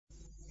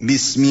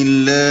بسم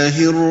اللہ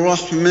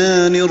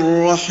الرحمن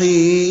الرحیم۔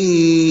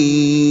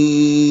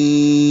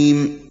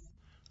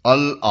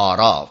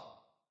 الاعراف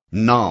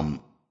نام۔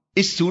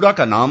 اس سورہ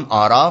کا نام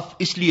آراف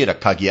اس لیے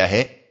رکھا گیا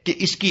ہے کہ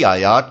اس کی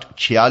آیات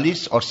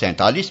 46 اور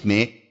 47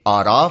 میں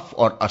آراف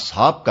اور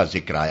اصحاب کا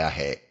ذکر آیا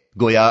ہے۔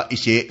 گویا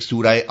اسے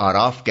سورہ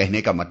آراف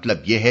کہنے کا مطلب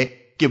یہ ہے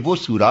کہ وہ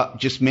سورہ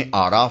جس میں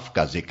آراف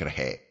کا ذکر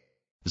ہے۔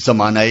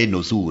 زمانہ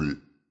نزول۔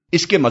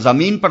 اس کے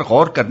مضامین پر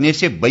غور کرنے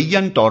سے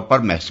بیان طور پر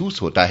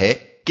محسوس ہوتا ہے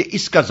کہ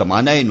اس کا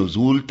زمانہ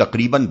نزول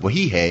تقریباً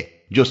وہی ہے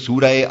جو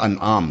سورہ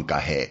انعام کا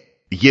ہے۔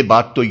 یہ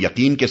بات تو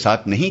یقین کے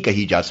ساتھ نہیں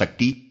کہی جا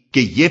سکتی کہ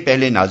یہ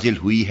پہلے نازل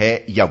ہوئی ہے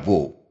یا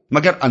وہ،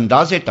 مگر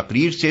انداز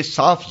تقریر سے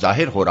صاف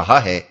ظاہر ہو رہا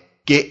ہے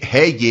کہ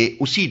ہے یہ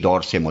اسی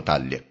دور سے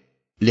متعلق۔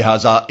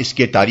 لہٰذا اس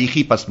کے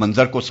تاریخی پس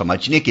منظر کو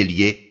سمجھنے کے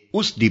لیے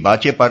اس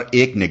دیباچے پر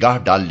ایک نگاہ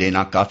ڈال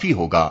لینا کافی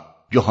ہوگا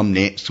جو ہم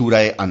نے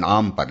سورہ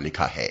انعام پر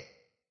لکھا ہے۔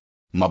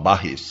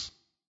 مباحث۔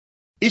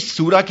 اس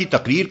سورہ کی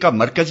تقریر کا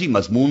مرکزی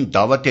مضمون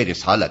دعوت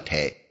رسالت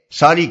ہے۔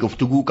 ساری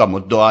گفتگو کا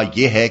مدعا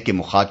یہ ہے کہ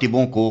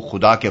مخاطبوں کو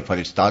خدا کے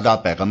فرستادہ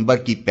پیغمبر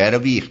کی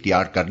پیروی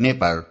اختیار کرنے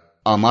پر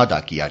آمادہ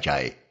کیا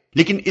جائے،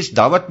 لیکن اس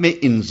دعوت میں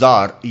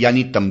انذار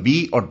یعنی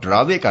تنبیہ اور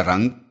ڈراوے کا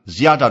رنگ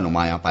زیادہ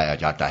نمایاں پایا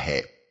جاتا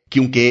ہے،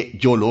 کیونکہ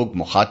جو لوگ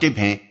مخاطب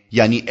ہیں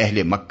یعنی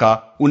اہل مکہ،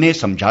 انہیں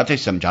سمجھاتے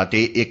سمجھاتے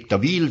ایک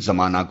طویل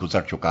زمانہ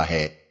گزر چکا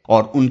ہے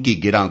اور ان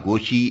کی گراں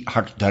گوشی،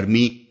 ہٹ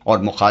دھرمی اور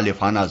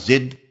مخالفانہ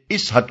ضد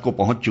اس حد کو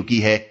پہنچ چکی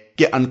ہے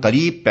کہ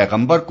عنقریب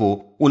پیغمبر کو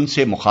ان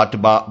سے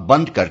مخاطبہ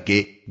بند کر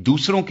کے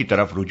دوسروں کی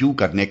طرف رجوع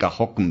کرنے کا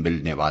حکم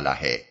ملنے والا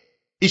ہے۔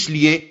 اس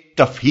لیے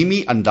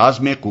تفہیمی انداز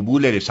میں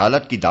قبول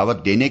رسالت کی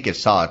دعوت دینے کے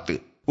ساتھ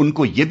ان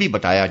کو یہ بھی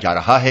بتایا جا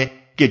رہا ہے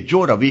کہ جو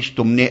روش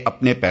تم نے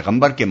اپنے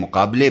پیغمبر کے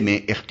مقابلے میں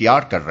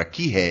اختیار کر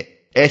رکھی ہے،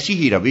 ایسی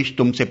ہی روش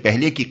تم سے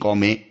پہلے کی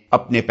قومیں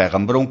اپنے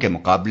پیغمبروں کے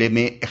مقابلے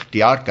میں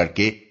اختیار کر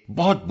کے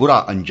بہت برا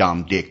انجام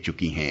دیکھ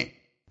چکی ہیں۔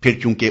 پھر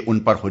چونکہ ان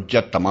پر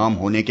حجت تمام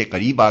ہونے کے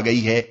قریب آ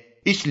گئی ہے،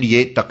 اس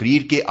لیے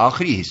تقریر کے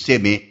آخری حصے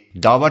میں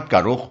دعوت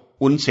کا رخ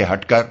ان سے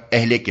ہٹ کر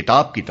اہل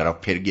کتاب کی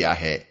طرف پھر گیا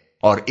ہے،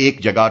 اور ایک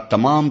جگہ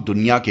تمام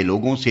دنیا کے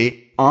لوگوں سے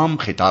عام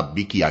خطاب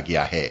بھی کیا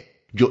گیا ہے،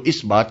 جو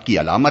اس بات کی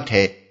علامت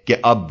ہے کہ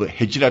اب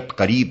ہجرت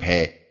قریب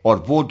ہے اور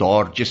وہ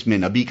دور جس میں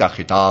نبی کا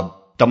خطاب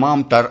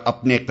تمام تر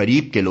اپنے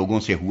قریب کے لوگوں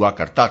سے ہوا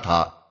کرتا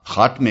تھا،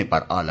 خاتمے پر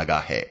آ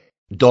لگا ہے۔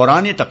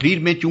 دوران تقریر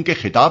میں چونکہ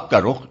خطاب کا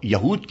رخ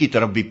یہود کی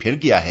طرف بھی پھر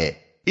گیا ہے،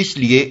 اس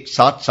لیے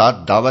ساتھ ساتھ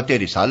دعوت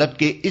رسالت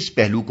کے اس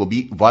پہلو کو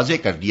بھی واضح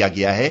کر دیا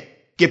گیا ہے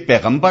کہ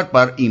پیغمبر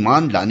پر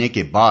ایمان لانے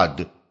کے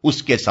بعد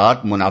اس کے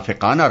ساتھ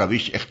منافقانہ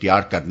روش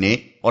اختیار کرنے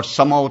اور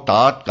سمع و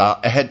طاعت کا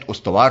عہد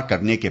استوار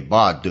کرنے کے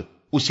بعد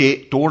اسے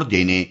توڑ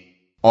دینے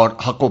اور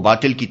حق و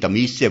باطل کی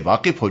تمیز سے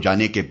واقف ہو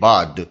جانے کے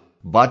بعد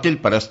باطل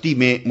پرستی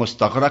میں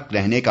مستغرق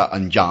رہنے کا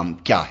انجام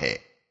کیا ہے۔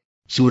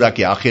 سورہ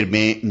کے آخر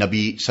میں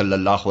نبی صلی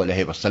اللہ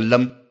علیہ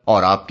وسلم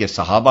اور آپ کے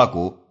صحابہ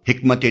کو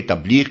حکمت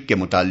تبلیغ کے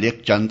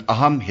متعلق چند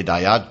اہم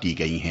ہدایات دی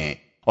گئی ہیں،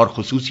 اور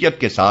خصوصیت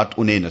کے ساتھ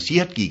انہیں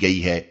نصیحت کی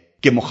گئی ہے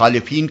کہ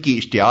مخالفین کی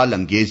اشتعال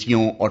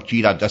انگیزیوں اور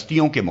چیرہ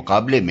دستیوں کے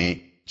مقابلے میں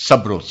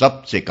صبر و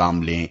ضبط سے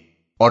کام لیں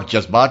اور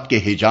جذبات کے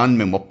ہیجان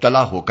میں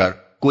مبتلا ہو کر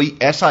کوئی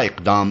ایسا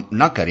اقدام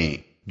نہ کریں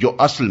جو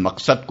اصل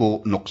مقصد کو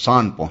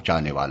نقصان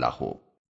پہنچانے والا ہو۔